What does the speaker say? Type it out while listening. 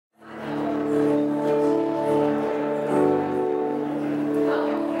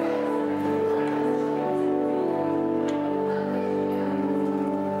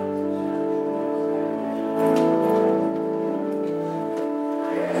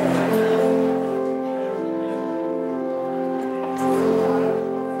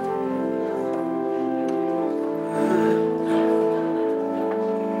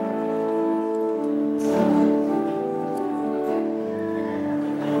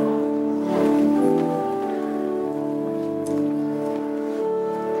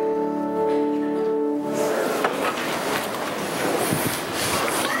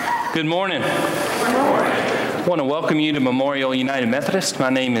Good morning. I want to welcome you to Memorial United Methodist.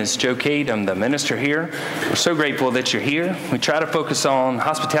 My name is Joe Cade. I'm the minister here. We're so grateful that you're here. We try to focus on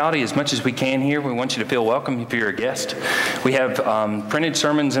hospitality as much as we can here. We want you to feel welcome if you're a guest. We have printed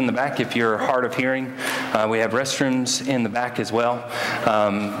sermons in the back if you're hard of hearing. We have restrooms in the back as well.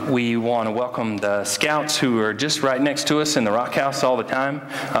 We want to welcome the scouts who are just right next to us in the Rock House all the time,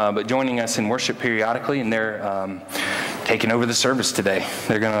 but joining us in worship periodically, and they're taking over the service today.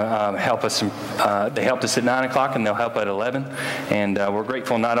 They're going to help us. They helped us at 9 o'clock, and they'll help at 11. And we're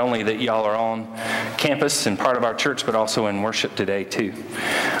grateful not only that y'all are on campus and part of our church, but also in worship today, too.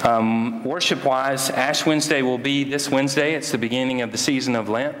 Worship-wise, Ash Wednesday will be this Wednesday. It's the beginning of the season of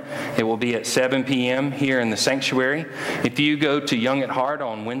Lent. It will be at 7 p.m. here in the sanctuary. If you go to Young at Heart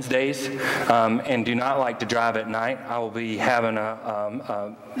on Wednesdays and do not like to drive at night, I will be having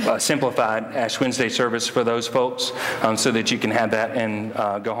a simplified Ash Wednesday service for those folks, so that you can have that and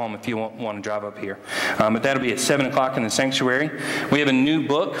go home if you want to drive up here. But that'll be at 7 o'clock in the sanctuary. We have a new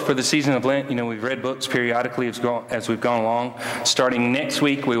book for the season of Lent. You know, we've read books periodically as we've gone along. Starting next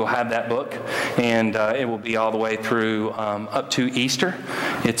week, we will have that book, and it will be all the way through up to Easter.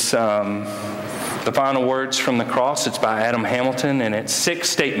 It's The Final Words from the Cross. It's by Adam Hamilton, and it's 6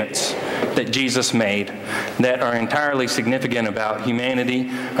 statements that Jesus made that are entirely significant about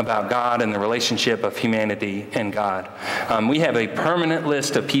humanity, about God, and the relationship of humanity and God. We have a permanent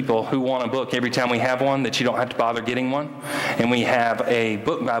list of people who want a book every time we have one that you don't have to bother getting one. And we have a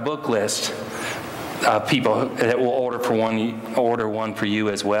book-by-book list of people that will order one for you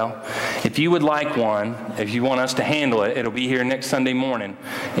as well. If you would like one, if you want us to handle it, it'll be here next Sunday morning.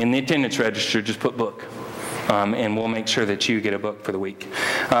 In the attendance register, just put book. And we'll make sure that you get a book for the week.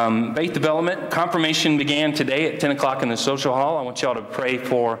 Faith development, confirmation began today at 10 o'clock in the social hall. I want y'all to pray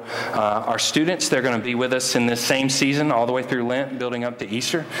for our students. They're going to be with us in this same season all the way through Lent, building up to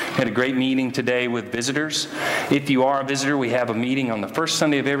Easter. We had a great meeting today with visitors. If you are a visitor, we have a meeting on the first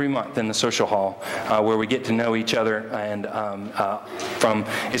Sunday of every month in the social hall where we get to know each other. And from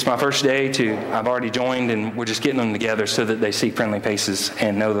it's my first day to I've already joined, and we're just getting them together so that they see friendly faces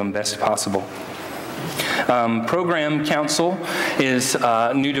and know them best possible. Program council is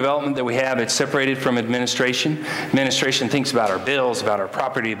a new development that we have. It's separated from administration. Administration thinks about our bills, about our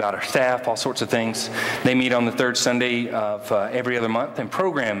property, about our staff, all sorts of things. They meet on the third Sunday of every other month, and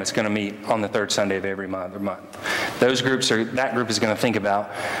program is going to meet on the third Sunday of every month. That group is going to think about,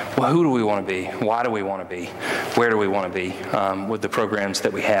 well, who do we want to be? Why do we want to be? Where do we want to be with the programs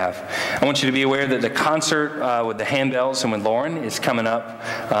that we have? I want you to be aware that the concert with the Handbells and with Lauren is coming up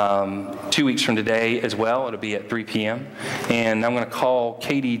 2 weeks from today as well. It'll be at 3 p.m. And I'm going to call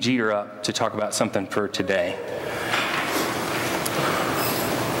Katie Jeter up to talk about something for today.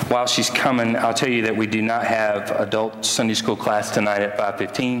 While she's coming, I'll tell you that we do not have adult Sunday school class tonight at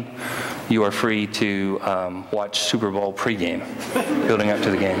 5:15. You are free to watch Super Bowl pregame, building up to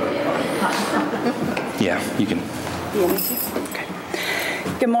the game. Yeah, you can. Yeah, me too. Okay.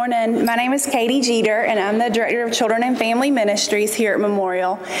 Good morning. My name is Katie Jeter, and I'm the Director of Children and Family Ministries here at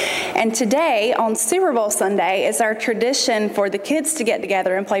Memorial. And today, on Super Bowl Sunday, is our tradition for the kids to get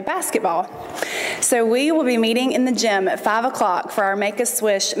together and play basketball. So we will be meeting in the gym at 5 o'clock for our Make a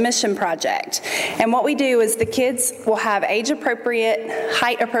Swish mission project. And what we do is the kids will have age-appropriate,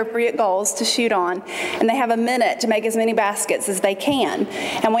 height-appropriate goals to shoot on, and they have a minute to make as many baskets as they can.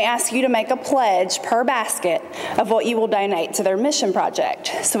 And we ask you to make a pledge per basket of what you will donate to their mission project.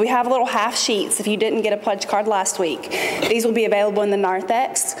 So we have little half sheets if you didn't get a pledge card last week. These will be available in the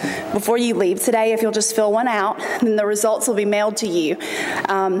narthex before you leave today. If you'll just fill one out, then the results will be mailed to you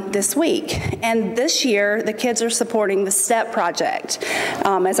this week. And this year, the kids are supporting the STEP project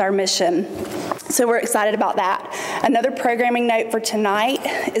as our mission. So we're excited about that. Another programming note for tonight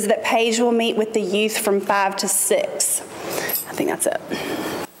is that Paige will meet with the youth from 5 to 6. I think that's it.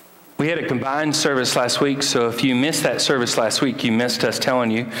 We had a combined service last week, so if you missed that service last week, you missed us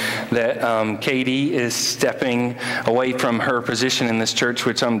telling you that Katie is stepping away from her position in this church,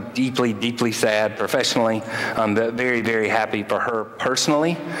 which I'm deeply, deeply sad professionally, but very, very happy for her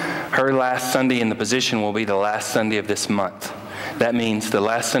personally. Her last Sunday in the position will be the last Sunday of this month. That means the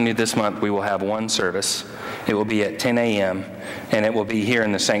last Sunday of this month, we will have one service. It will be at 10 a.m., and it will be here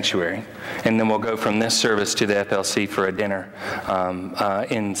in the sanctuary. And then we'll go from this service to the FLC for a dinner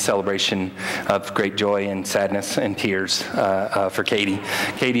in celebration of great joy and sadness and tears for Katie.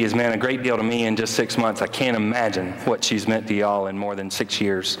 Katie has meant a great deal to me in just 6 months. I can't imagine what she's meant to y'all in more than 6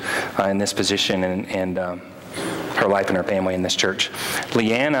 years in this position. And her life and her family in this church.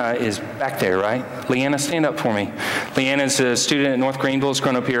 Leanna is back there, right? Leanna, stand up for me. Leanna's a student at North Greenville, has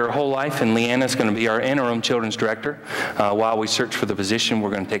grown up here her whole life, and Leanna's going to be our interim children's director. While we search for the position,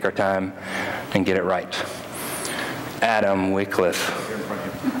 we're going to take our time and get it right. Adam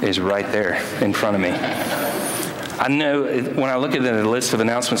Wycliffe is right there in front of me. I know when I look at the list of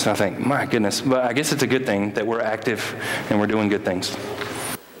announcements, I think, my goodness, but I guess it's a good thing that we're active and we're doing good things.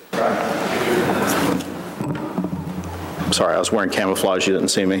 Sorry, I was wearing camouflage. You didn't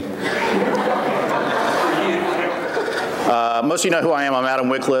see me. Most of you know who I am. I'm Adam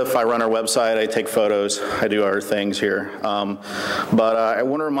Wycliffe. I run our website. I take photos. I do other things here. But I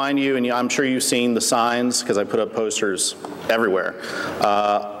want to remind you, and I'm sure you've seen the signs because I put up posters everywhere.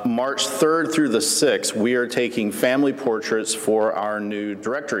 March 3rd through the 6th, we are taking family portraits for our new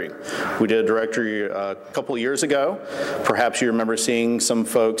directory. We did a directory a couple of years ago. Perhaps you remember seeing some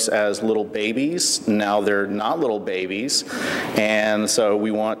folks as little babies. Now they're not little babies. And so we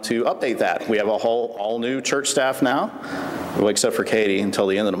want to update that. We have a whole all new church staff now. Well, except for Katie until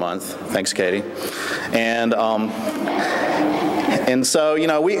the end of the month. Thanks, Katie. And so, you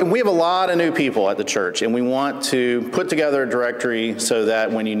know, we have a lot of new people at the church, and we want to put together a directory so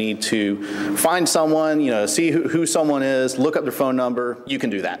that when you need to find someone, you know, see who someone is, look up their phone number, you can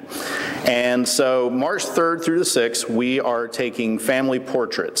do that. And so March 3rd through the 6th, we are taking family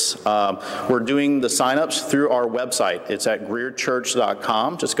portraits. We're doing the signups through our website. It's at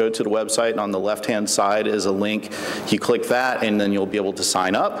greerchurch.com. Just go to the website, and on the left-hand side is a link. You click that, and then you'll be able to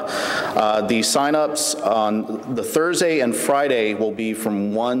sign up. The signups on the Thursday and Friday will be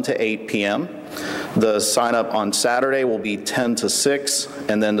from 1 to 8 p.m. The sign up on Saturday will be 10 to 6,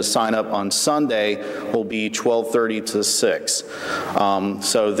 and then the sign up on Sunday will be 12:30 to 6.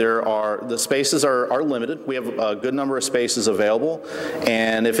 So the spaces are limited. We have a good number of spaces available,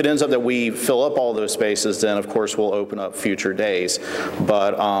 and if it ends up that we fill up all those spaces, then of course we'll open up future days.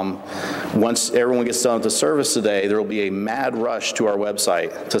 But once everyone gets done with the service today, there will be a mad rush to our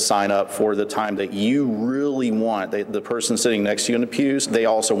website to sign up for the time that you really want. The person sitting next to you in the pews, they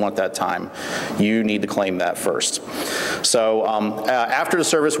also want that time. You need to claim that first. So after the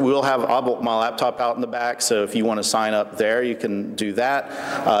service, we'll have my laptop out in the back, so if you want to sign up there, you can do that.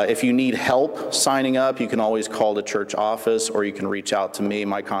 If you need help signing up, you can always call the church office, or you can reach out to me.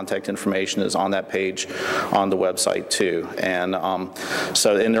 My contact information is on that page on the website too. And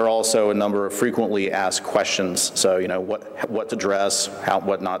and there are also a number of frequently asked questions. So, you know, what to dress,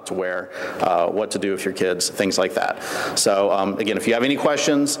 what not to wear, what to do with your kids, things like that. So again, if you have any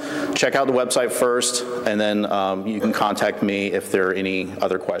questions, check out the website first, and then you can contact me if there are any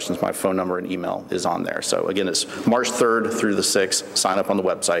other questions. My phone number and email is on there. So again, it's March 3rd through the 6th. Sign up on the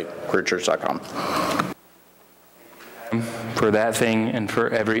website, greerchurch.com. For that thing and for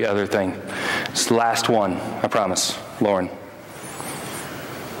every other thing. It's the last one, I promise. Lauren.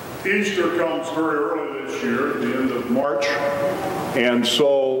 Easter comes very early this year, at the end of March, and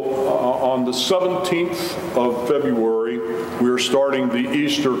so on the 17th of February, we're starting the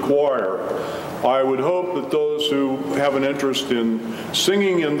Easter choir. I would hope that those who have an interest in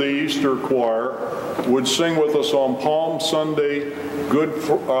singing in the Easter choir would sing with us on Palm Sunday,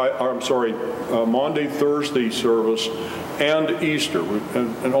 Maundy, Thursday service, and Easter.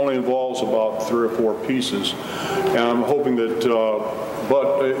 It only involves about 3 or 4 pieces, and I'm hoping that.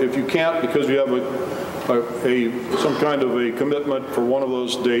 But if you can't, because you have some kind of a commitment for one of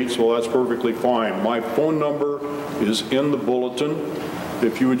those dates, well, that's perfectly fine. My phone number is in the bulletin.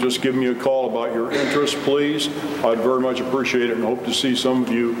 If you would just give me a call about your interest, please, I'd very much appreciate it, and hope to see some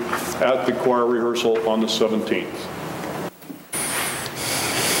of you at the choir rehearsal on the 17th.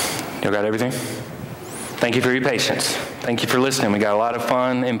 You got everything? Thank you for your patience. Thank you for listening. We got a lot of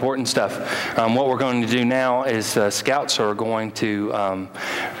fun, important stuff. What we're going to do now is scouts are going to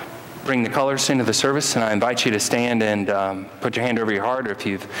bring the colors into the service, and I invite you to stand and put your hand over your heart, or if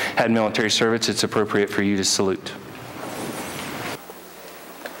you've had military service, it's appropriate for you to salute.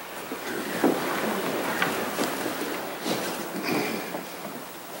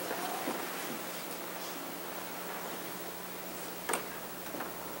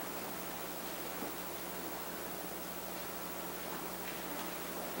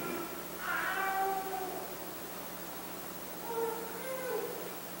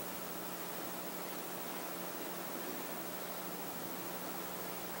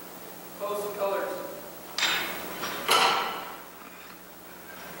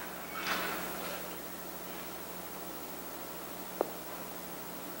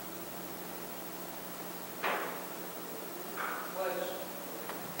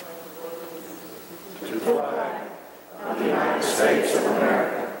 States of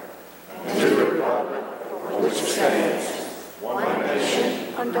America, and to the republic for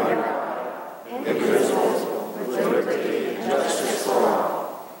under God, indivisible, with liberty and justice for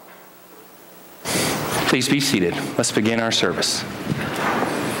all. Please be seated. Let's begin our service.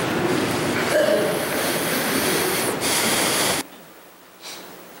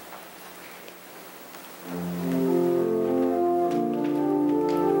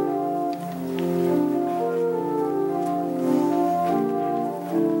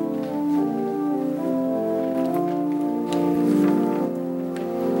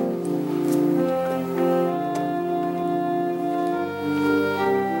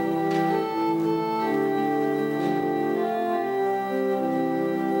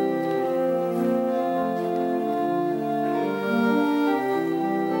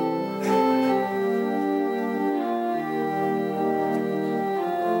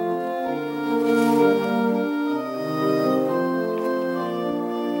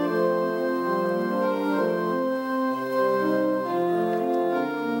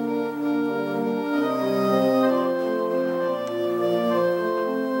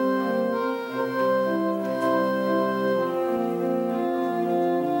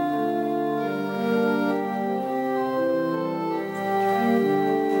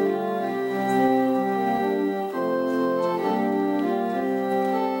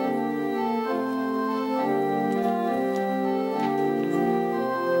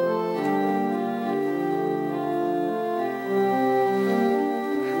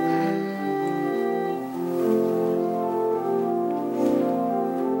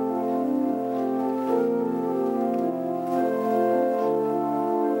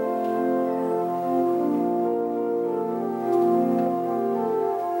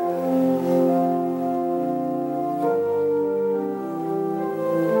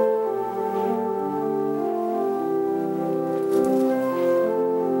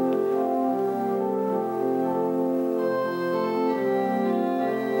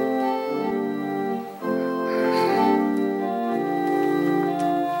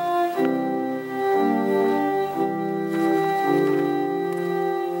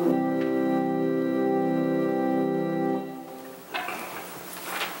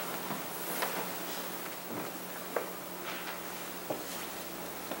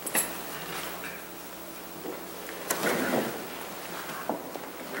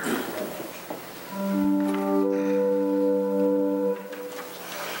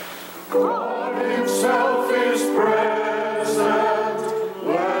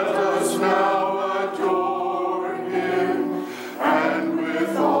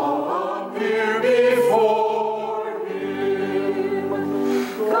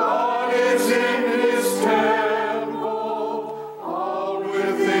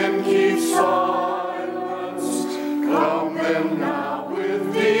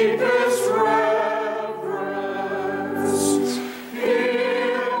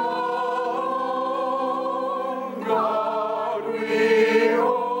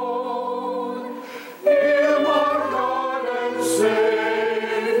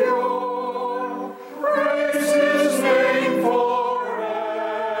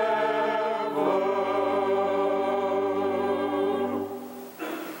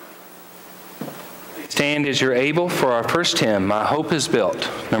 Stand as you're able for our first hymn, My Hope is Built,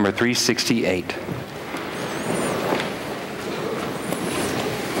 number 368.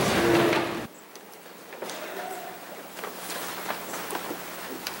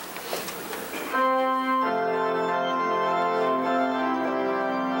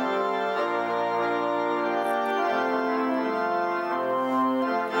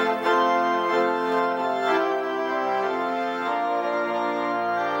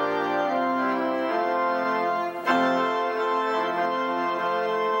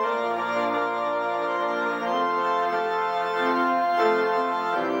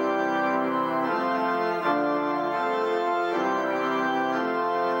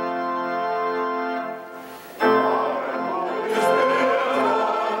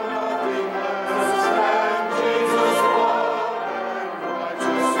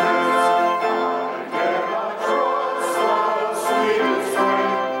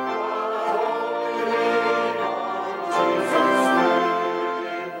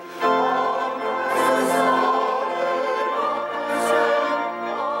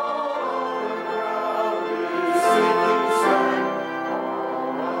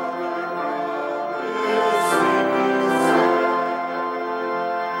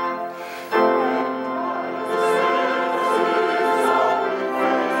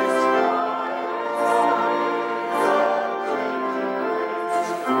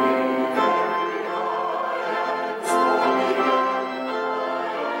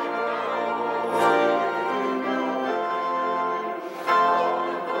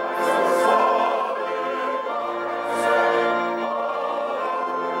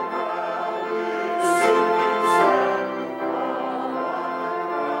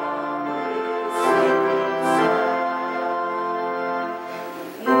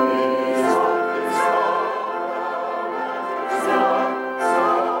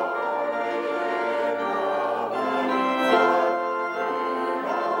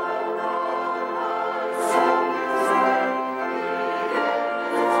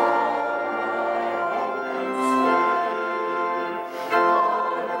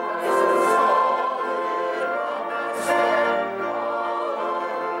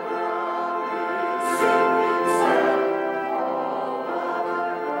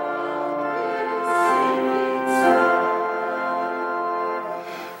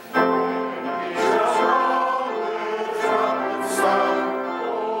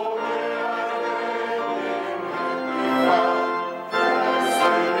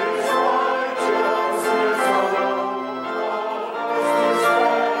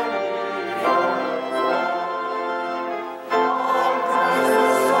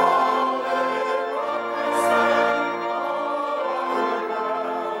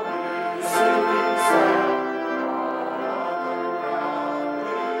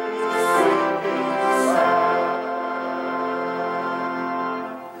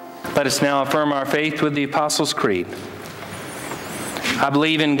 Let us now affirm our faith with the Apostles' Creed. I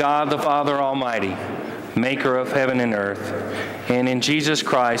believe in God the Father Almighty, maker of heaven and earth, and in Jesus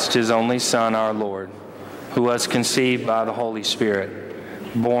Christ, his only Son, our Lord, who was conceived by the Holy Spirit,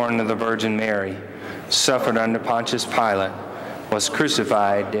 born of the Virgin Mary, suffered under Pontius Pilate, was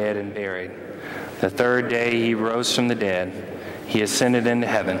crucified, dead, and buried. The third day he rose from the dead. He ascended into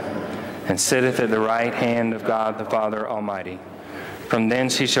heaven, and sitteth at the right hand of God the Father Almighty. From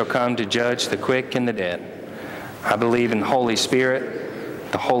thence he shall come to judge the quick and the dead. I believe in the Holy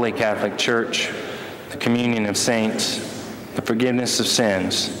Spirit, the Holy Catholic Church, the communion of saints, the forgiveness of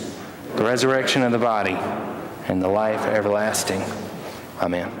sins, the resurrection of the body, and the life everlasting.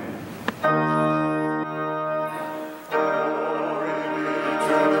 Amen.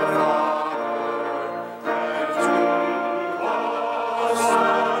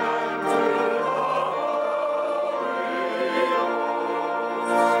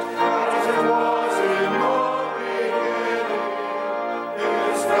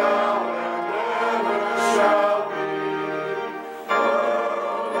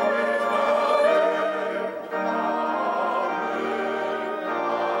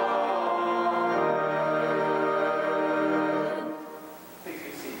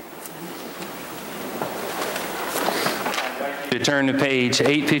 To turn to page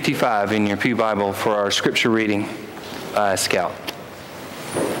 855 in your Pew Bible for our scripture reading by a scout.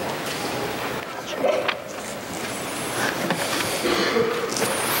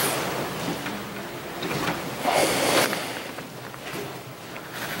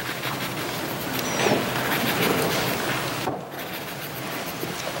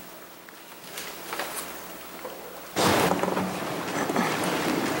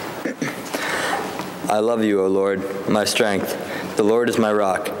 I love you, O Lord, my strength. The Lord is my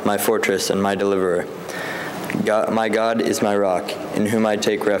rock, my fortress, and my deliverer. My God is my rock, in whom I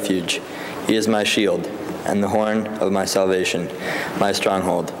take refuge. He is my shield, and the horn of my salvation, my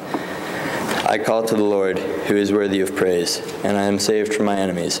stronghold. I call to the Lord, who is worthy of praise, and I am saved from my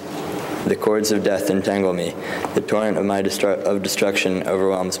enemies. The cords of death entangle me. The torrent of destruction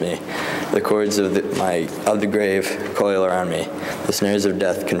overwhelms me. The cords of the grave coil around me. The snares of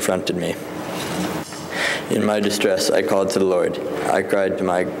death confronted me. In my distress, I called to the Lord. I cried to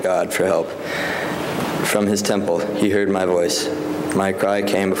my God for help. From his temple, he heard my voice. My cry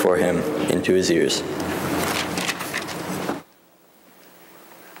came before him into his ears.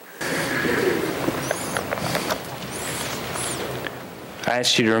 I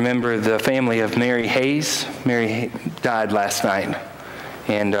asked you to remember the family of Mary Hayes. Mary died last night.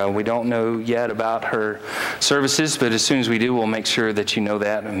 And we don't know yet about her services, but as soon as we do, we'll make sure that you know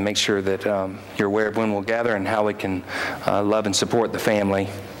that and make sure that you're aware of when we'll gather and how we can love and support the family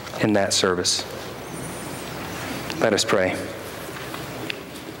in that service. Let us pray.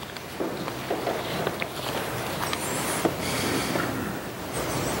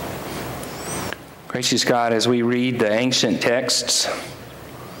 Gracious God, as we read the ancient texts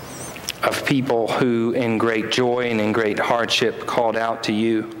of people who in great joy and in great hardship called out to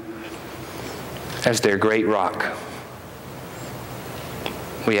you as their great rock,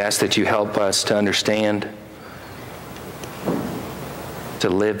 we ask that you help us to understand, to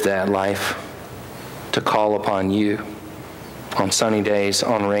live that life, to call upon you on sunny days,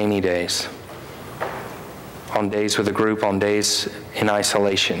 on rainy days, on days with a group, on days in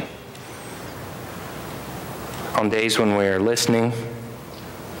isolation, on days when we are listening,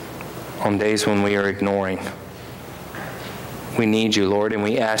 on days when we are ignoring. We need you, Lord, and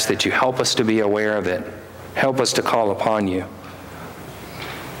we ask that you help us to be aware of it. Help us to call upon you.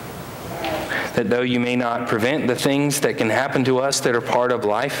 That though you may not prevent the things that can happen to us that are part of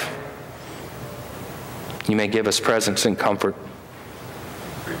life, you may give us presence and comfort.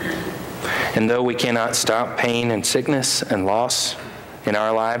 And though we cannot stop pain and sickness and loss in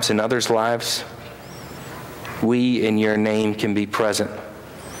our lives and others' lives, we in your name can be present,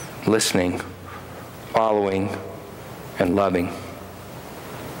 listening, following, and loving.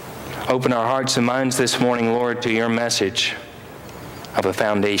 Open our hearts and minds this morning, Lord, to your message of a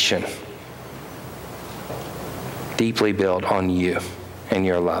foundation deeply built on you and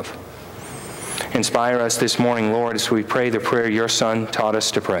your love. Inspire us this morning, Lord, as we pray the prayer your Son taught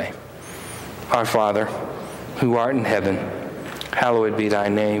us to pray. Our Father, who art in heaven, hallowed be thy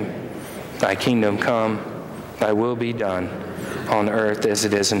name. Thy kingdom come, thy will be done, on earth as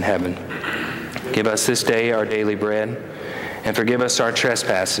it is in heaven. Give us this day our daily bread, and forgive us our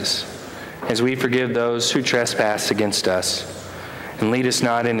trespasses, as we forgive those who trespass against us. And lead us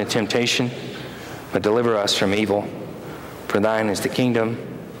not into temptation, but deliver us from evil. For thine is the kingdom,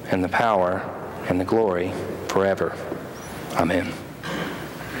 and the power, and the glory forever. Amen.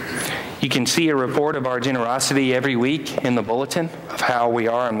 You can see a report of our generosity every week in the bulletin of how we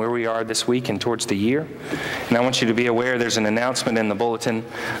are and where we are this week and towards the year. And I want you to be aware there's an announcement in the bulletin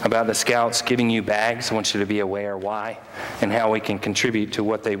about the Scouts giving you bags. I want you to be aware why and how we can contribute to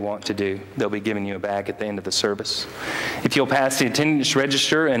what they want to do. They'll be giving you a bag at the end of the service. If you'll pass the attendance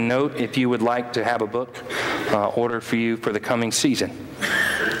register and note if you would like to have a book ordered for you for the coming season.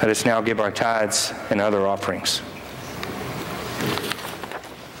 Let us now give our tithes and other offerings.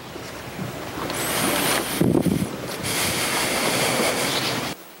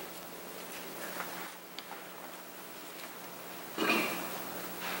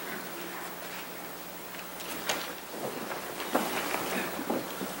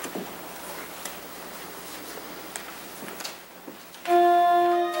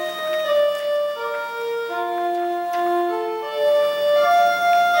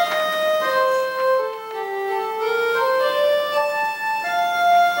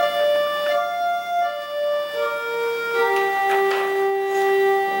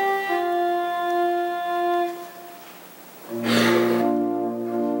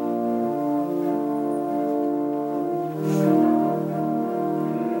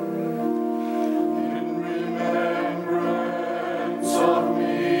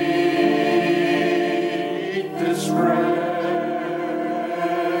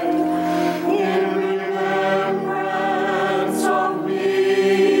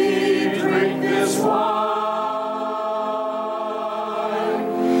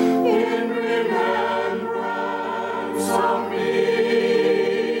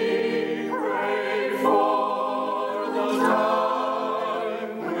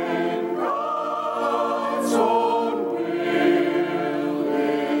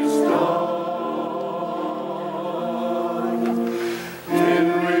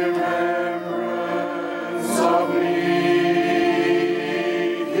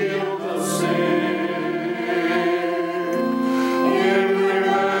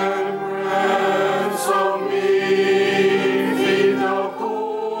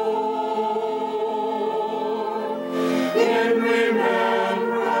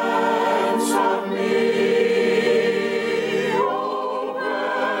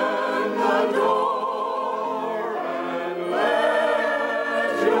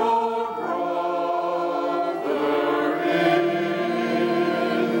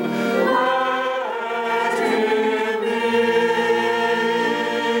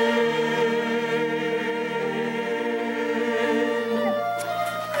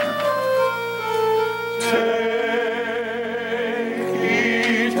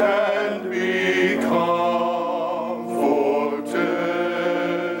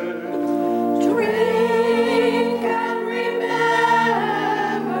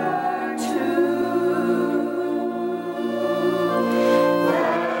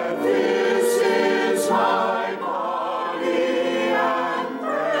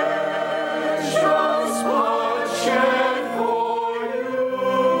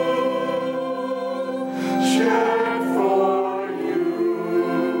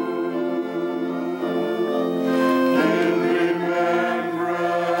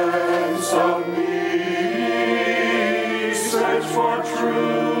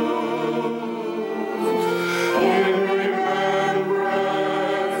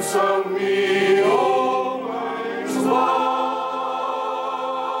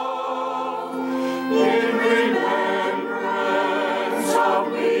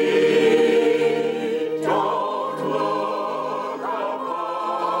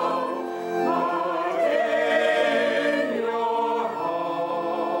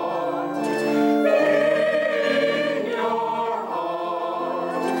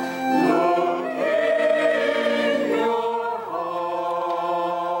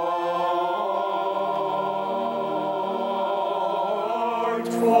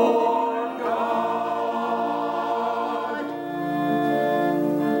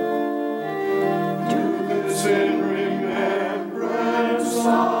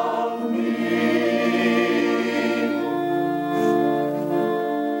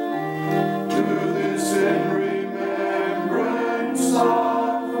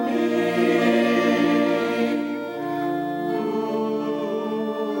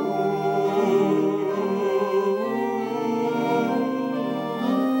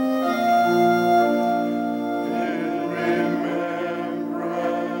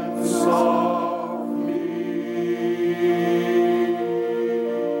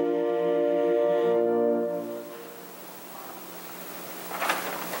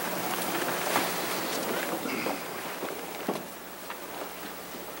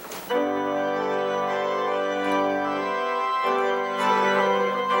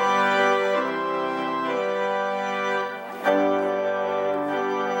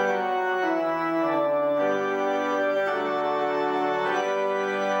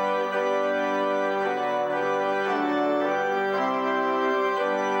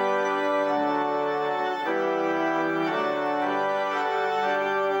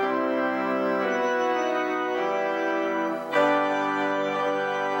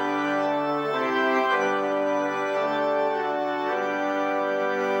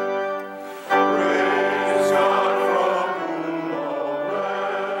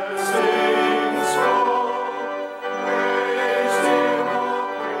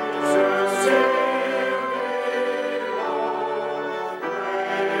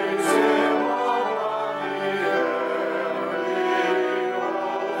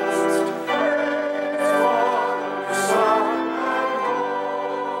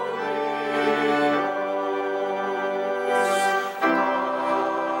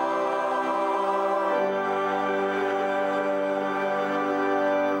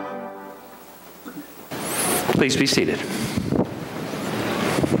 Please be seated.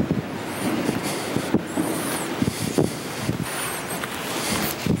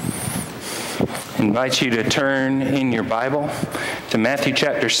 I invite you to turn in your Bible to Matthew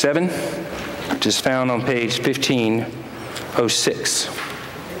chapter 7, which is found on page 1506.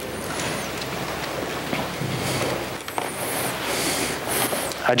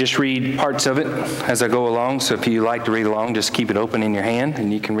 I just read parts of it as I go along, so if you like to read along, just keep it open in your hand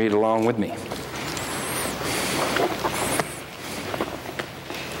and you can read along with me.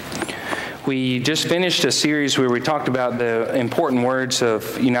 We just finished a series where we talked about the important words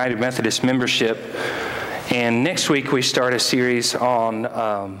of United Methodist membership, and next week we start a series on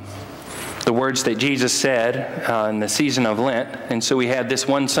the words that Jesus said in the season of Lent, and so we had this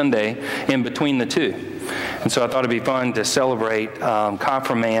one Sunday in between the two. And so I thought it'd be fun to celebrate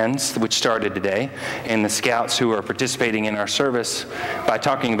confirmands, which started today, and the scouts who are participating in our service by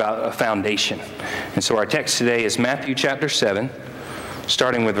talking about a foundation. And so our text today is Matthew chapter 7,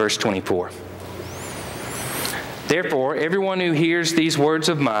 starting with verse 24. Therefore, everyone who hears these words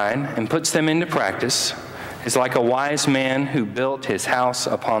of mine and puts them into practice is like a wise man who built his house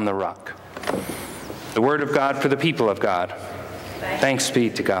upon the rock. The word of God for the people of God. Thanks be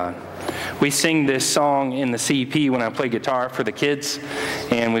to God. We sing this song in the CEP when I play guitar for the kids,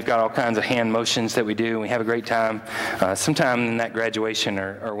 and we've got all kinds of hand motions that we do. We have a great time. Sometime in that graduation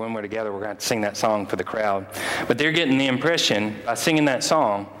or when we're together, we're going to sing that song for the crowd. But they're getting the impression by singing that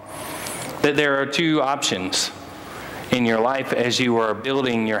song that there are two options in your life as you are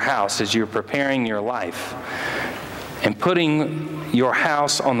building your house, as you're preparing your life. And putting your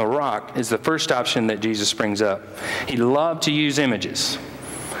house on the rock is the first option that Jesus brings up. He loved to use images.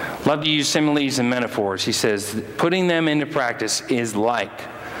 Love to use similes and metaphors. He says, putting them into practice is like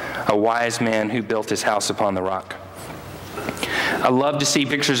a wise man who built his house upon the rock. I love to see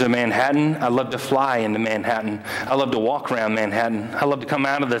pictures of Manhattan. I love to fly into Manhattan. I love to walk around Manhattan. I love to come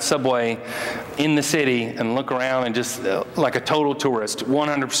out of the subway in the city and look around and just like a total tourist,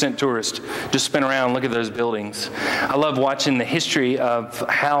 100% tourist, just spin around and look at those buildings. I love watching the history of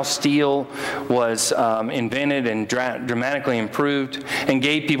how steel was invented and dramatically improved and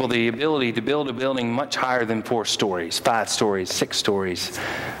gave people the ability to build a building much higher than 4 stories, 5 stories, 6 stories,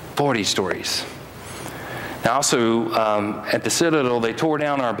 40 stories. Now also, at the Citadel, they tore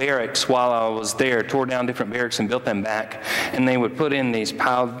down our barracks while I was there, tore down different barracks and built them back. And they would put in these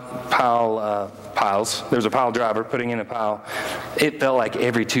piles. There was a pile driver putting in a pile. It felt like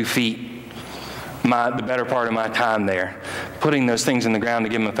every 2 feet, the better part of my time there, putting those things in the ground to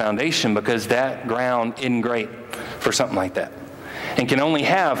give them a foundation, because that ground isn't great for something like that and can only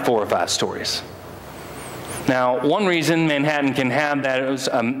have 4 or 5 stories. Now, one reason Manhattan can have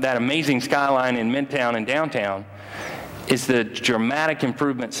that amazing skyline in Midtown and downtown is the dramatic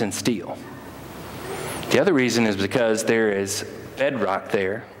improvements in steel. The other reason is because there is bedrock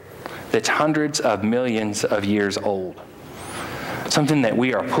there that's hundreds of millions of years old. Something that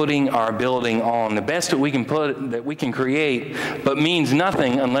we are putting our building on, the best that we can create, but means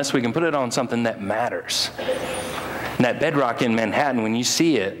nothing unless we can put it on something that matters. And that bedrock in Manhattan, when you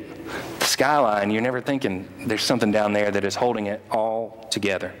see it, the skyline, you're never thinking there's something down there that is holding it all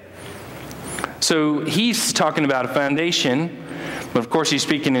together. So he's talking about a foundation, but of course he's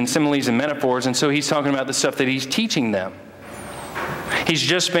speaking in similes and metaphors, and so he's talking about the stuff that he's teaching them. He's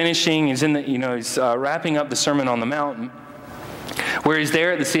just finishing, he's wrapping up the Sermon on the Mount, where he's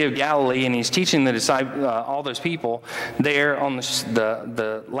there at the Sea of Galilee, and he's teaching the all those people there on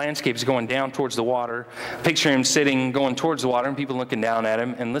the landscape is going down towards the water. Picture him sitting, going towards the water, and people looking down at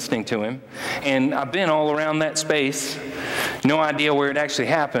him and listening to him. And I've been all around that space. No idea where it actually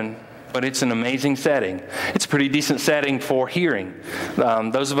happened, but it's an amazing setting. It's a pretty decent setting for hearing.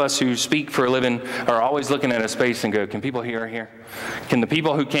 Those of us who speak for a living are always looking at a space and go, can people hear here? Can the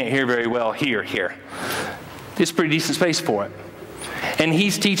people who can't hear very well hear here? It's a pretty decent space for it. And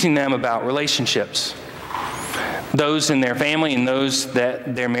he's teaching them about relationships. Those in their family and those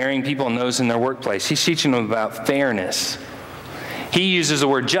that they're marrying people and those in their workplace. He's teaching them about fairness. He uses the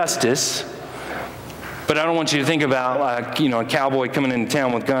word justice, but I don't want you to think about a cowboy coming into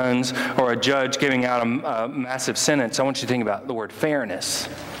town with guns or a judge giving out a massive sentence. I want you to think about the word fairness.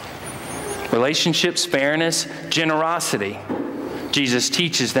 Relationships, fairness, generosity. Jesus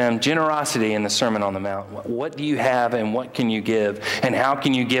teaches them generosity in the Sermon on the Mount. What do you have and what can you give? And how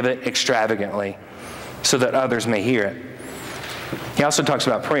can you give it extravagantly so that others may hear it? He also talks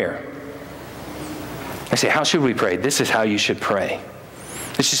about prayer. I say, how should we pray? This is how you should pray.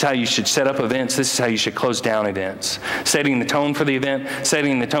 This is how you should set up events. This is how you should close down events. Setting the tone for the event,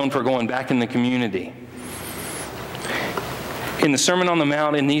 setting the tone for going back in the community. In the Sermon on the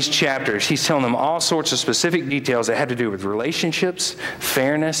Mount, in these chapters, he's telling them all sorts of specific details that have to do with relationships,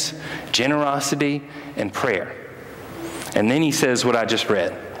 fairness, generosity, and prayer. And then he says what I just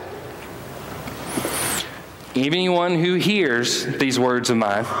read. Anyone who hears these words of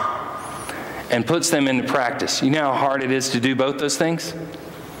mine and puts them into practice. You know how hard it is to do both those things?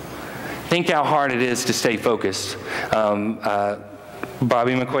 Think how hard it is to stay focused.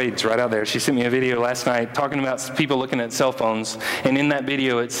 Bobby McQuaid's right out there. She sent me a video last night talking about people looking at cell phones. And in that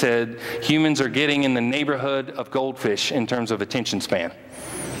video it said, humans are getting in the neighborhood of goldfish in terms of attention span.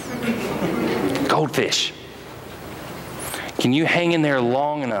 Goldfish. Can you hang in there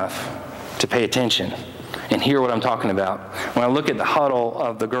long enough to pay attention and hear what I'm talking about? When I look at the huddle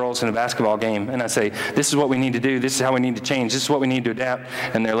of the girls in a basketball game and I say, this is what we need to do, this is how we need to change, this is what we need to adapt,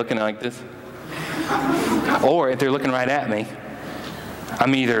 and they're looking like this. Or if they're looking right at me,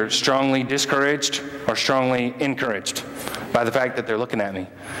 I'm either strongly discouraged or strongly encouraged by the fact that they're looking at me.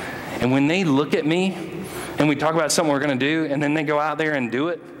 And when they look at me and we talk about something we're going to do and then they go out there and do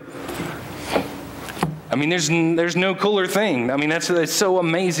it, I mean, there's no cooler thing. I mean, that's so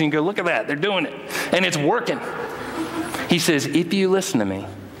amazing. Go, look at that. They're doing it. And it's working. He says, if you listen to me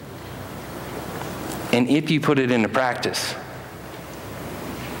and if you put it into practice,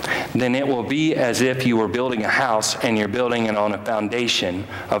 then it will be as if you were building a house and you're building it on a foundation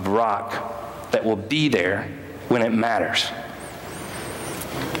of rock that will be there when it matters.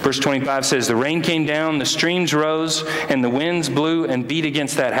 Verse 25 says, the rain came down, the streams rose, and the winds blew and beat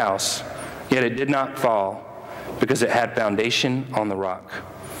against that house. Yet it did not fall because it had foundation on the rock.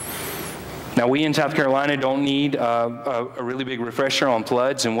 Now, we in South Carolina don't need a really big refresher on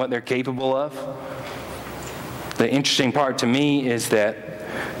floods and what they're capable of. The interesting part to me is that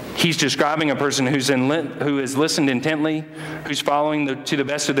he's describing a person who has listened intently, who's following to the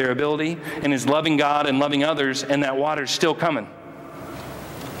best of their ability, and is loving God and loving others, and that water's still coming.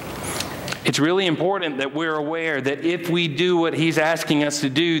 It's really important that we're aware that if we do what he's asking us to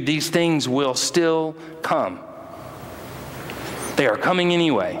do, these things will still come. They are coming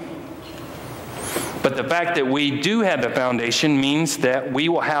anyway. But the fact that we do have the foundation means that we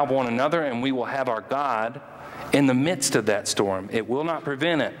will have one another and we will have our God in the midst of that storm. It will not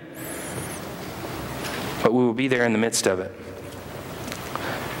prevent it, but we will be there in the midst of it.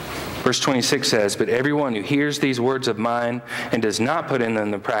 Verse 26 says, but everyone who hears these words of mine and does not put them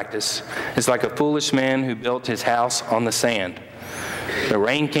into practice is like a foolish man who built his house on the sand. The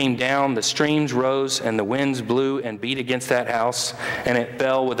rain came down, the streams rose, and the winds blew and beat against that house, and it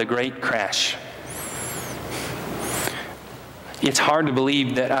fell with a great crash. It's hard to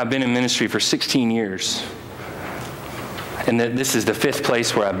believe that I've been in ministry for 16 years and that this is the 5th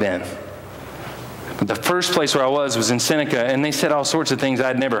place where I've been. But the first place where I was in Seneca, and they said all sorts of things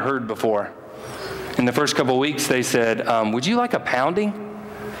I'd never heard before. In the first couple of weeks, they said, would you like a pounding?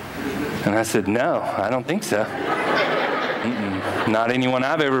 And I said, no, I don't think so. Not anyone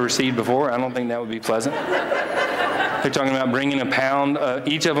I've ever received before. I don't think that would be pleasant. They're talking about bringing a pound,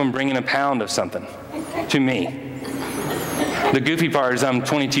 each of them bringing a pound of something to me. The goofy part is I'm a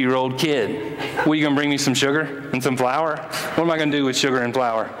 22-year-old kid. What, are you going to bring me some sugar and some flour? What am I going to do with sugar and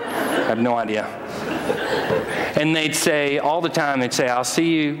flour? I have no idea. And they'd say, all the time, they'd say, I'll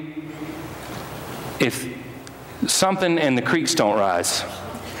see you if something and the creeks don't rise.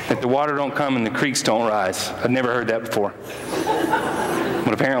 If the water don't come and the creeks don't rise. I've never heard that before.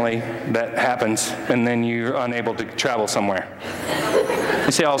 But apparently that happens, and then you're unable to travel somewhere.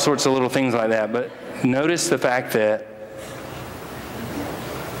 They say all sorts of little things like that, but notice the fact that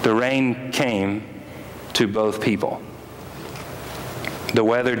the rain came to both people. The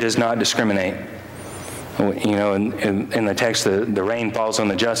weather does not discriminate. You know, in the text, the rain falls on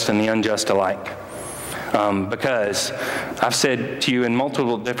the just and the unjust alike. Because I've said to you in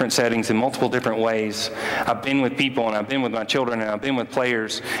multiple different settings, in multiple different ways, I've been with people and I've been with my children and I've been with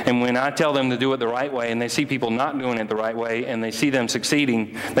players, and when I tell them to do it the right way and they see people not doing it the right way and they see them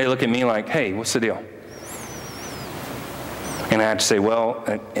succeeding, they look at me like, hey, what's the deal? And I have to say, well,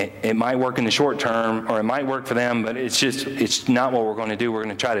 it might work in the short term, or it might work for them, but it's not what we're going to do. We're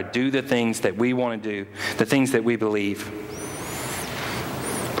going to try to do the things that we want to do, the things that we believe.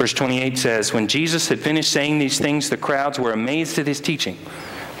 Verse 28 says, when Jesus had finished saying these things, the crowds were amazed at his teaching,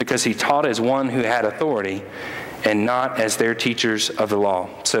 because he taught as one who had authority and not as their teachers of the law.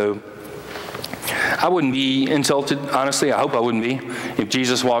 So I wouldn't be insulted, honestly. I hope I wouldn't be, if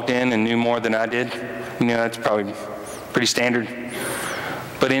Jesus walked in and knew more than I did. You know, that's probably pretty standard.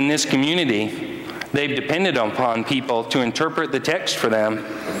 But in this community, they've depended upon people to interpret the text for them.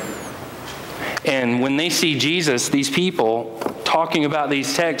 And when they see Jesus, these people, talking about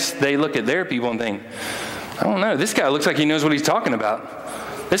these texts, they look at their people and think, I don't know. This guy looks like he knows what he's talking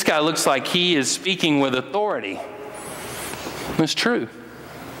about. This guy looks like he is speaking with authority. That's true.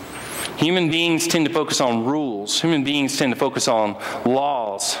 Human beings tend to focus on rules. Human beings tend to focus on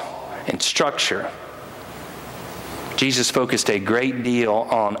laws and structure. Jesus focused a great deal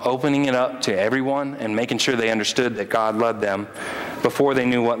on opening it up to everyone and making sure they understood that God loved them before they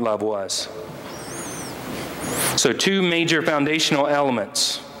knew what love was. So 2 major foundational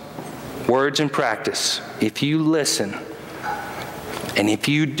elements, words and practice. If you listen and if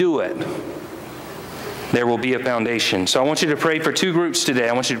you do it, there will be a foundation. So I want you to pray for 2 groups today.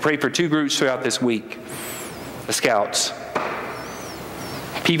 I want you to pray for 2 groups throughout this week. The Scouts.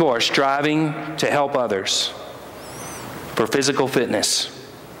 People are striving to help others for physical fitness,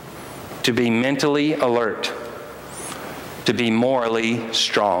 to be mentally alert, to be morally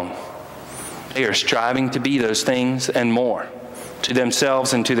strong. They are striving to be those things and more to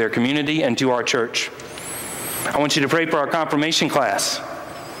themselves and to their community and to our church. I want you to pray for our confirmation class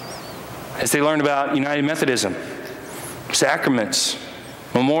as they learn about United Methodism, sacraments,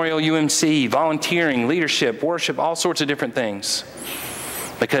 Memorial UMC, volunteering, leadership, worship, all sorts of different things.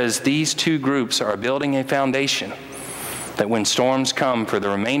 Because these 2 groups are building a foundation that when storms come for the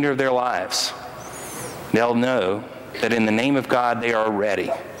remainder of their lives, they'll know that in the name of God they are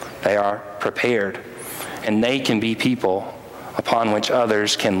ready, they are prepared, and they can be people upon which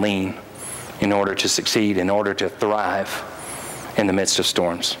others can lean in order to succeed, in order to thrive in the midst of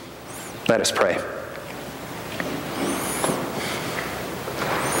storms. Let us pray.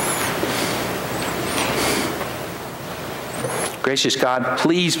 Gracious God,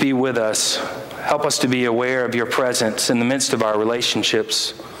 please be with us. Help us to be aware of your presence in the midst of our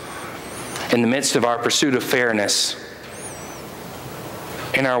relationships, in the midst of our pursuit of fairness,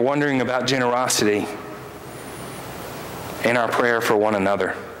 in our wondering about generosity, in our prayer for one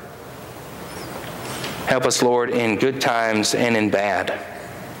another. Help us, Lord, in good times and in bad,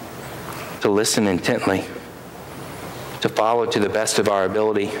 to listen intently, to follow to the best of our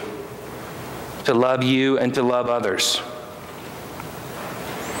ability, to love you and to love others.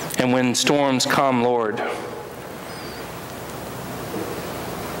 And when storms come, Lord,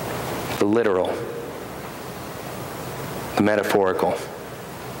 the literal, the metaphorical,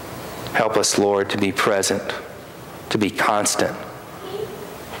 help us, Lord, to be present, to be constant,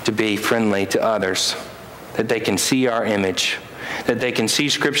 to be friendly to others, that they can see our image, that they can see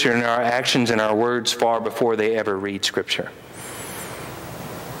Scripture in our actions and our words far before they ever read Scripture.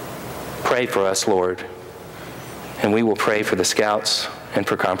 Pray for us, Lord, and we will pray for the Scouts and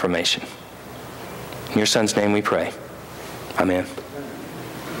for confirmation. In your Son's name we pray. Amen.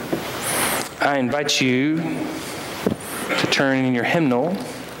 I invite you to turn in your hymnal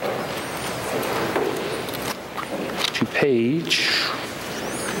to page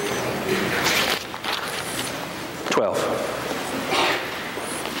 12.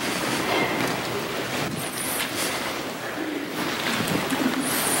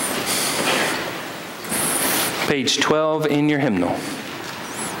 Page 12 in your hymnal.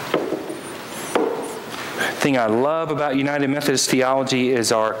 The thing I love about United Methodist theology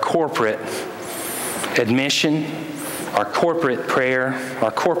is our corporate admission, our corporate prayer,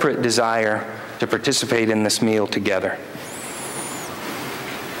 our corporate desire to participate in this meal together.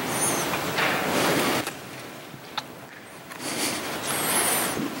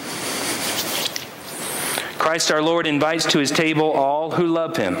 Christ our Lord invites to his table all who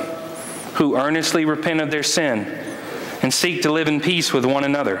love him, who earnestly repent of their sin and seek to live in peace with one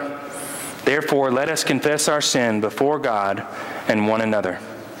another. Therefore, let us confess our sin before God and one another.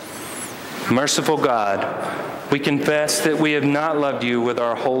 Merciful God, we confess that we have not loved you with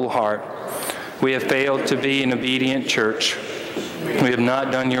our whole heart. We have failed to be an obedient church. We have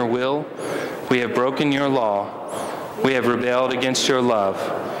not done your will. We have broken your law. We have rebelled against your love.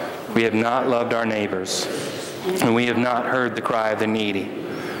 We have not loved our neighbors. And we have not heard the cry of the needy.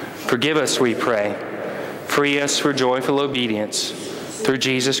 Forgive us, we pray. Free us for joyful obedience. Through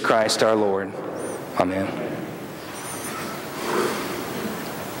Jesus Christ our Lord. Amen.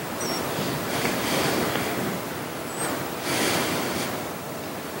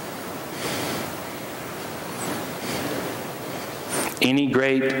 Any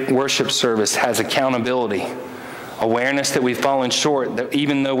great worship service has accountability, awareness that we've fallen short, that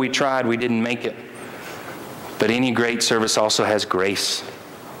even though we tried, we didn't make it. But any great service also has grace,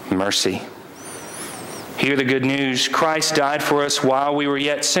 mercy. Hear the good news. Christ died for us while we were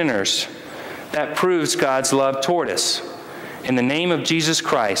yet sinners. That proves God's love toward us. In the name of Jesus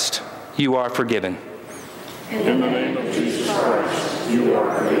Christ, you are forgiven. In the name of Jesus Christ, you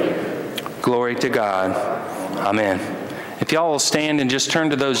are forgiven. Glory to God. Amen. If y'all will stand and just turn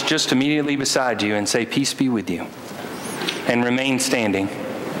to those just immediately beside you and say, peace be with you, and remain standing.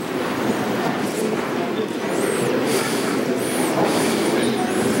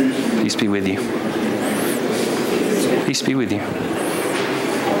 Peace be with you. Peace be with you.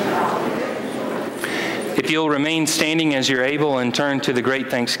 If you'll remain standing as you're able and turn to the great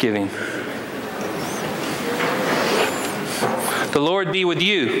thanksgiving. The Lord be with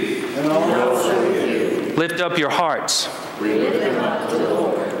you. And also with you. Lift up your hearts. We lift them up to the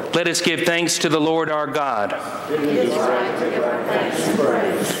Lord. Let us give thanks to the Lord our God. It is right to give our thanks and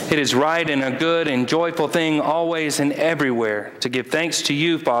praise. It is right and a good and joyful thing always and everywhere to give thanks to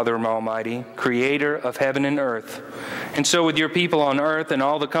you, Father Almighty, Creator of heaven and earth. And so with your people on earth and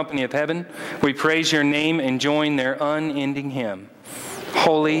all the company of heaven, we praise your name and join their unending hymn.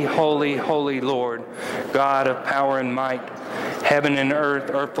 Holy, holy, holy Lord, God of power and might, heaven and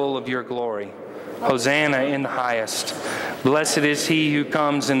earth are full of your glory. Hosanna in the highest. Blessed is he who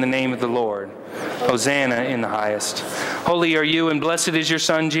comes in the name of the Lord. Hosanna in the highest. Holy are you, and blessed is your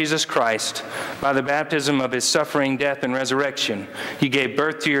Son, Jesus Christ. By the baptism of his suffering, death, and resurrection, you gave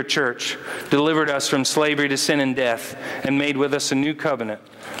birth to your church, delivered us from slavery to sin and death, and made with us a new covenant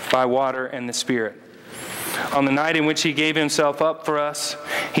by water and the Spirit. On the night in which he gave himself up for us,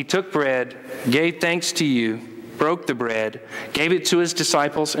 he took bread, gave thanks to you, broke the bread, gave it to his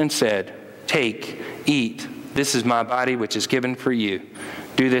disciples, and said, "Take, eat. This is my body which is given for you.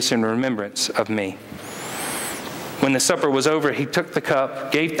 Do this in remembrance of me." When the supper was over, he took the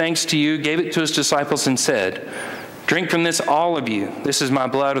cup, gave thanks to you, gave it to his disciples, and said, "Drink from this, all of you. This is my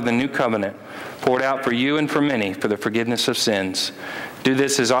blood of the new covenant, poured out for you and for many for the forgiveness of sins. Do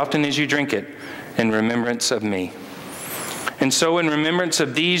this as often as you drink it in remembrance of me." And so in remembrance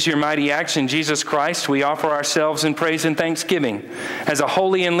of these, your mighty acts in Jesus Christ, we offer ourselves in praise and thanksgiving as a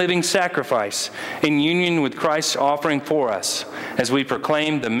holy and living sacrifice in union with Christ's offering for us as we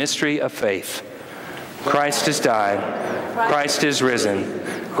proclaim the mystery of faith. Christ has died. Christ is risen.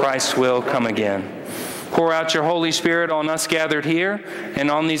 Christ will come again. Pour out your Holy Spirit on us gathered here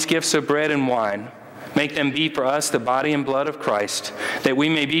and on these gifts of bread and wine. Make them be for us the body and blood of Christ, that we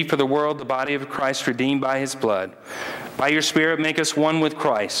may be for the world the body of Christ redeemed by his blood. By your Spirit, make us one with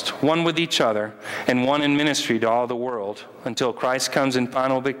Christ, one with each other, and one in ministry to all the world, until Christ comes in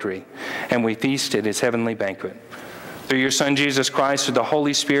final victory, and we feast at his heavenly banquet. Through your Son, Jesus Christ, with the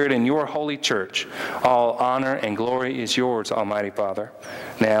Holy Spirit and your holy church, all honor and glory is yours, Almighty Father,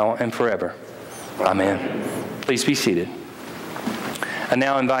 now and forever. Amen. Please be seated. I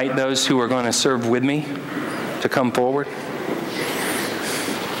now invite those who are going to serve with me to come forward.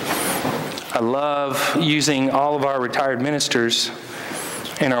 I love using all of our retired ministers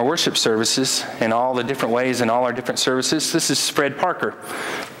in our worship services in all the different ways and all our different services. This is Fred Parker.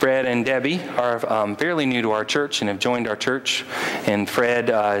 Fred and Debbie are fairly new to our church and have joined our church. And Fred,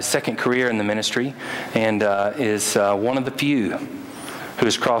 his second career in the ministry, and is one of the few who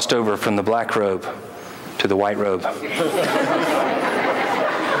has crossed over from the black robe to the white robe.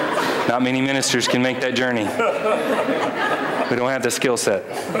 Not many ministers can make that journey. We don't have the skill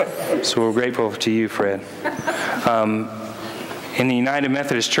set. So we're grateful to you, Fred. In the United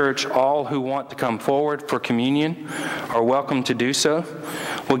Methodist Church, all who want to come forward for communion are welcome to do so.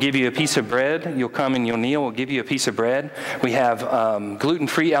 We'll give you a piece of bread. You'll come and you'll kneel. We'll give you a piece of bread. We have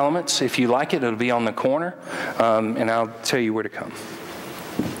gluten-free elements. If you like it, it'll be on the corner, and I'll tell you where to come.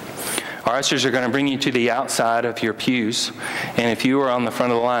 Our ushers are going to bring you to the outside of your pews, and if you are on the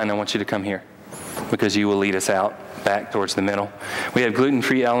front of the line, I want you to come here because you will lead us out back towards the middle. We have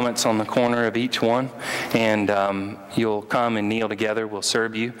gluten-free elements on the corner of each one, and you'll come and kneel together. We'll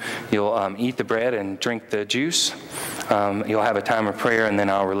serve you. You'll eat the bread and drink the juice. You'll have a time of prayer, and then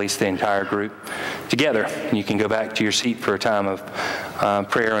I'll release the entire group together. You can go back to your seat for a time of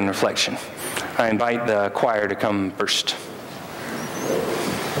prayer and reflection. I invite the choir to come first.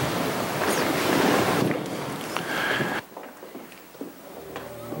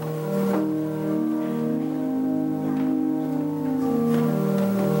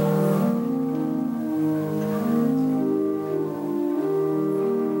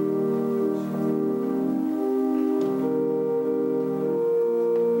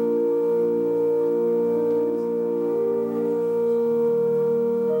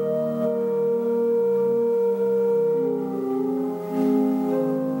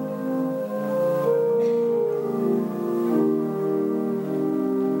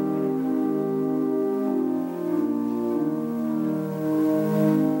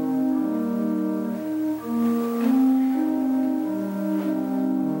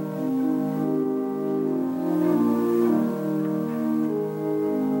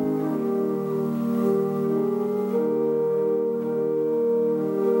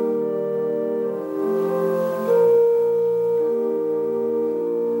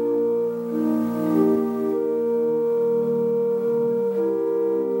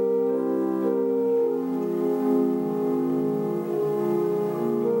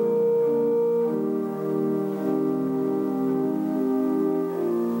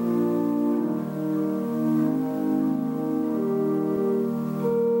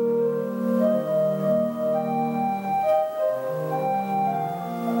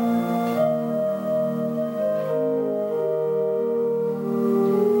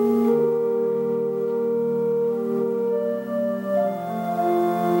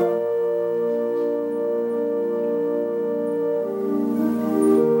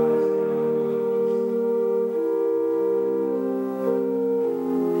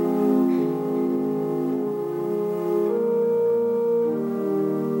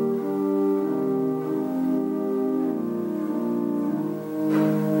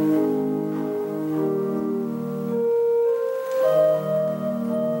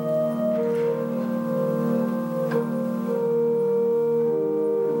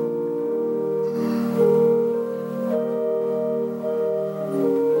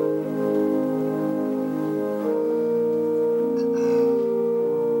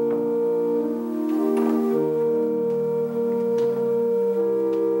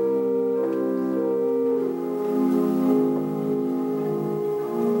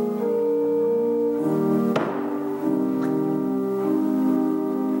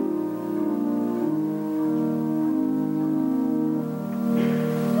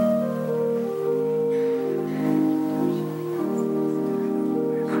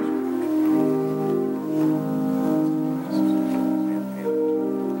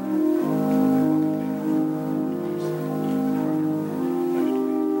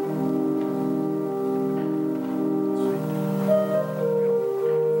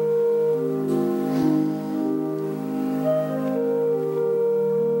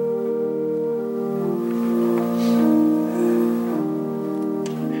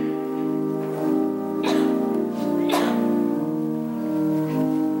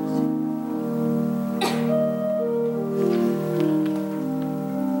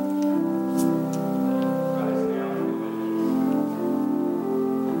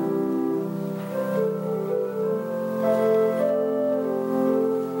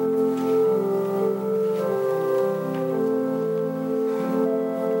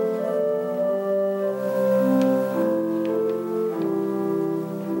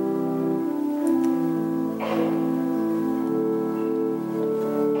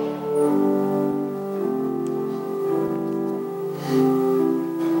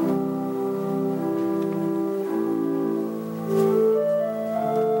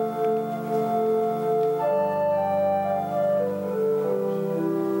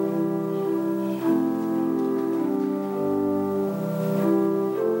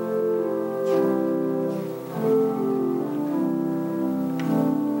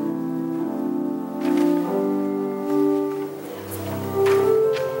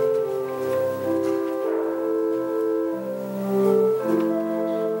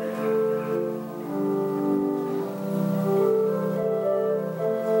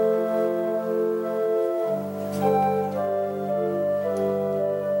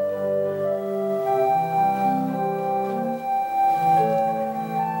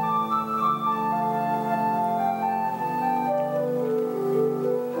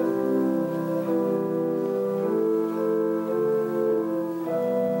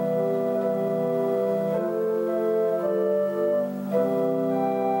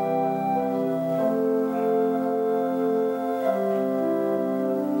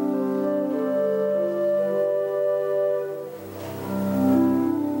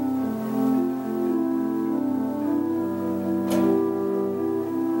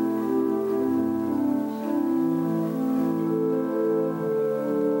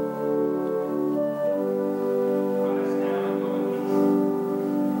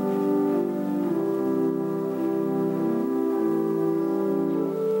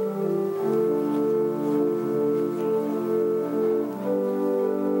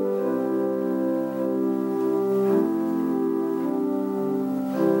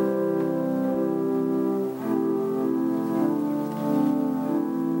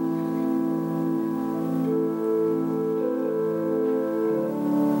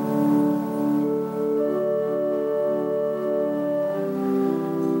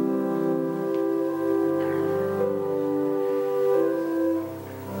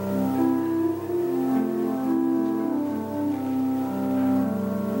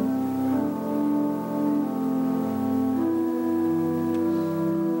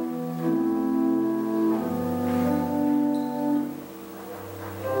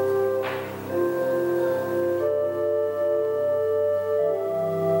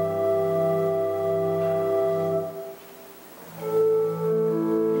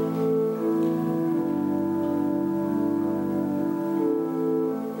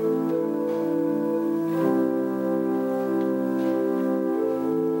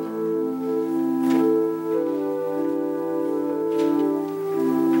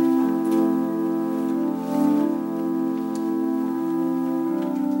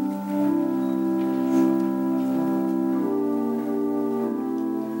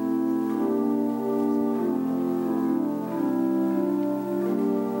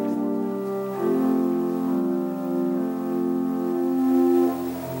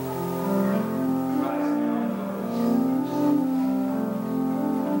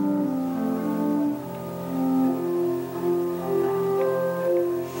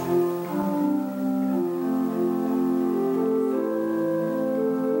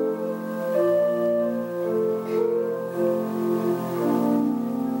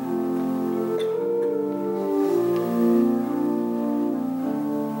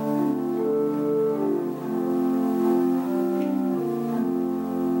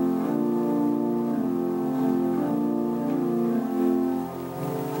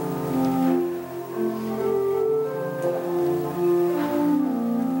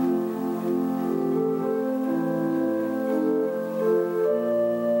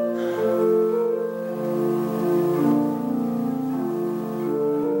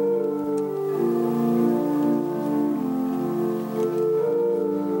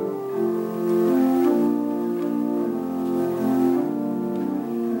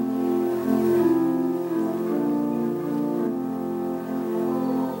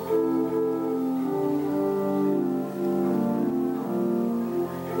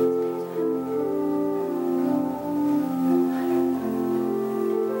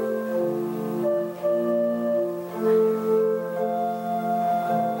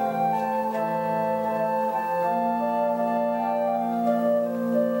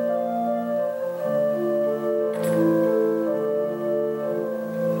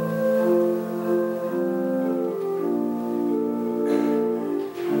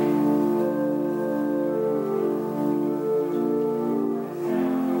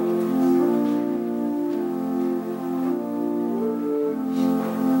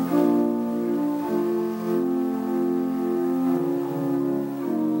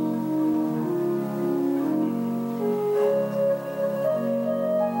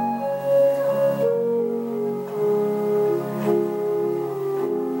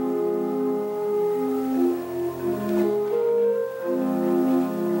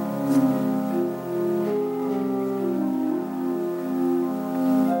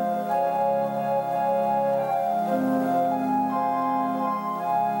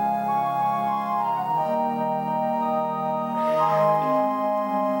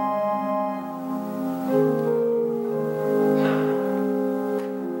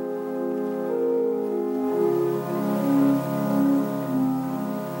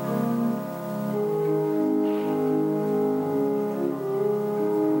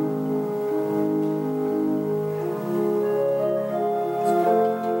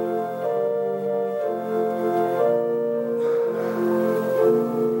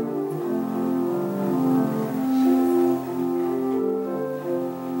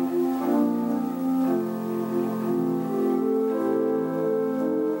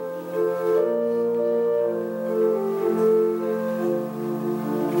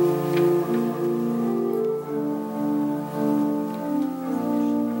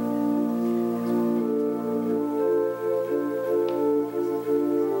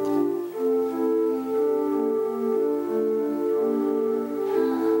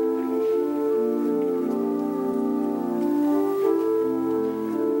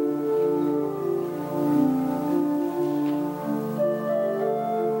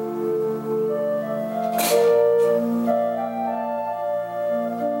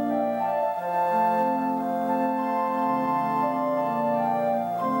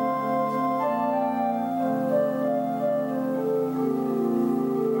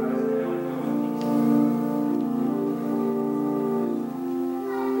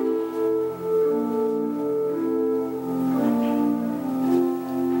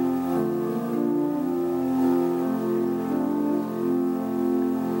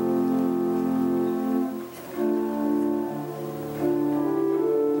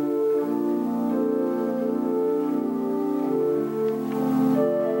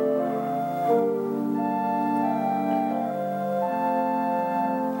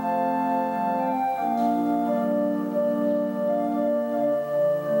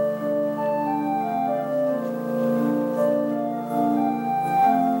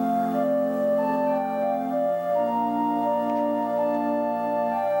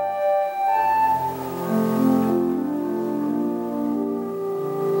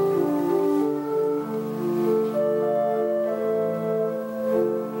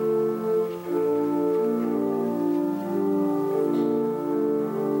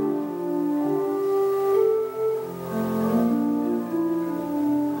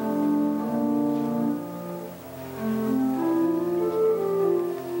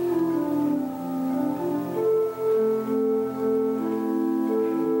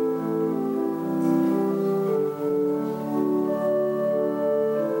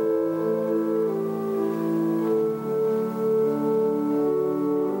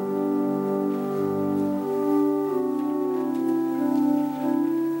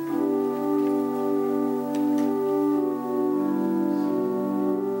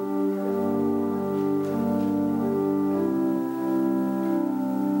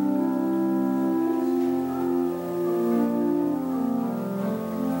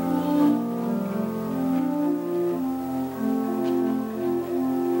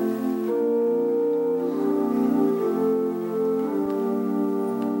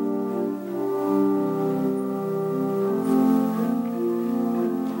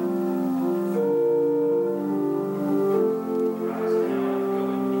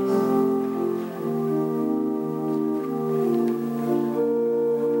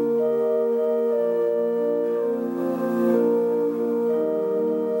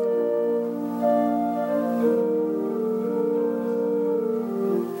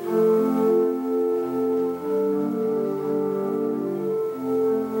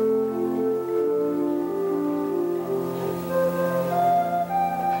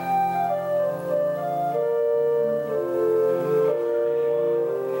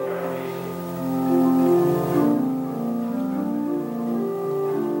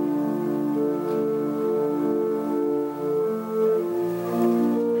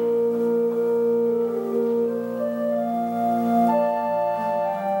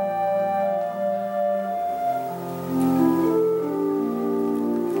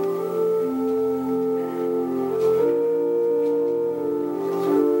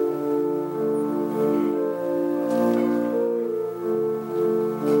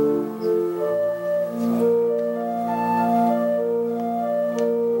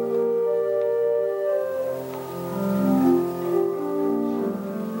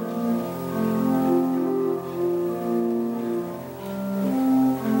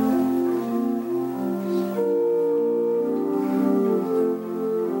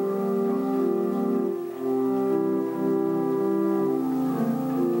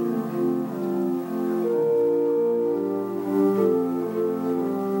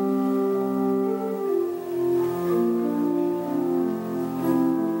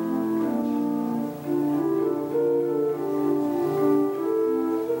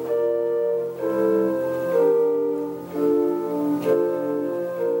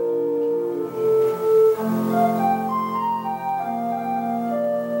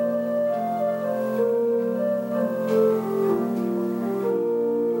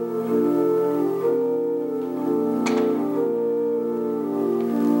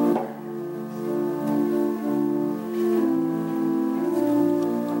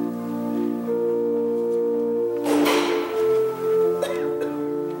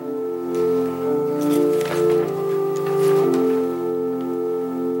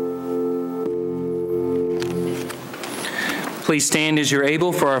 Please stand as you're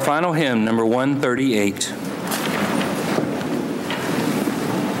able for our final hymn, number 138.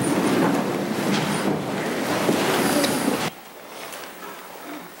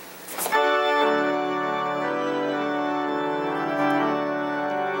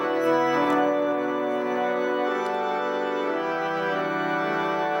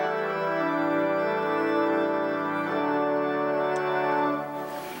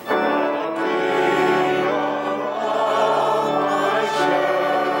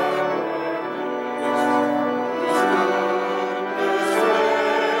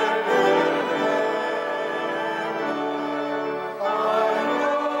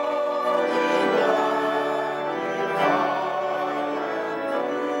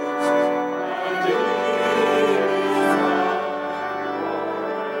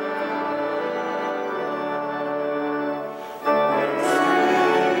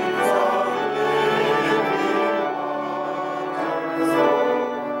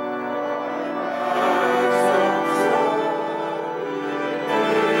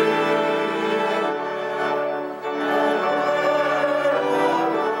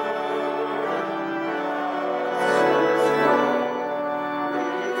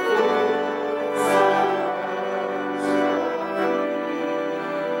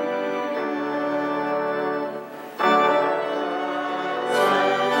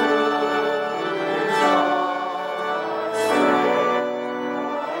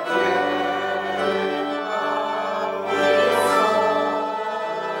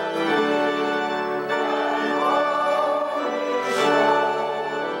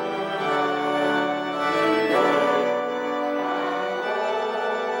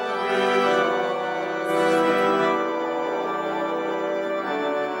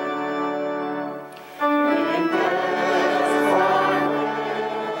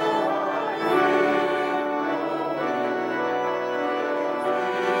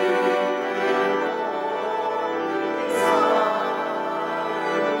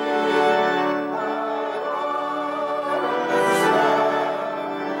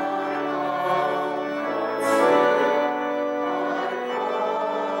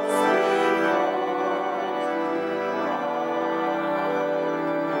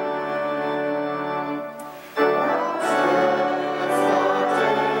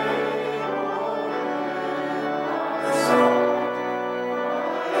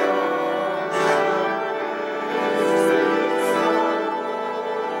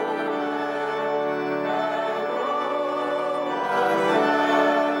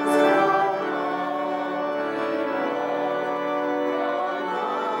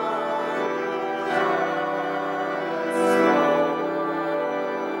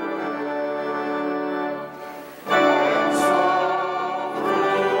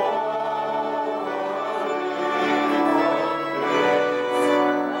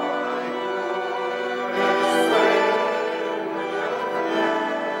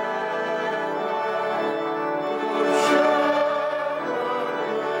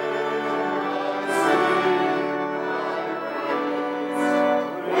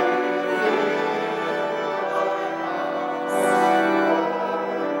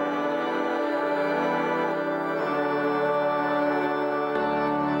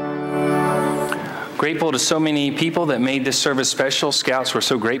 Grateful to so many people that made this service special. Scouts, we're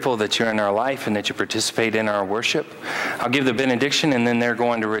so grateful that you're in our life and that you participate in our worship. I'll give the benediction, and then they're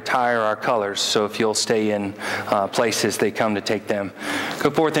going to retire our colors. So if you'll stay in place as they come to take them.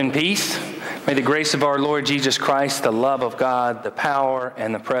 Go forth in peace. May the grace of our Lord Jesus Christ, the love of God, the power,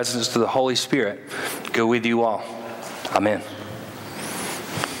 and the presence of the Holy Spirit go with you all. Amen.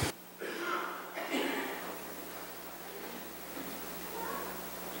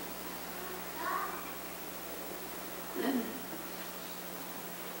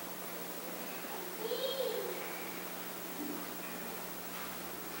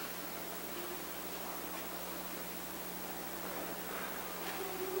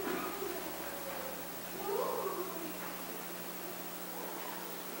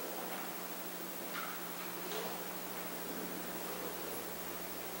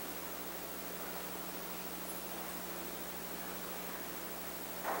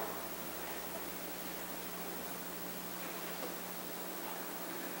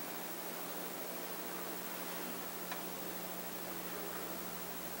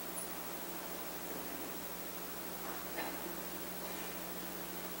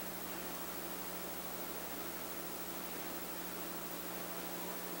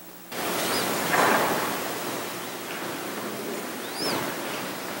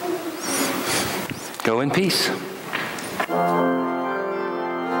 Go in peace.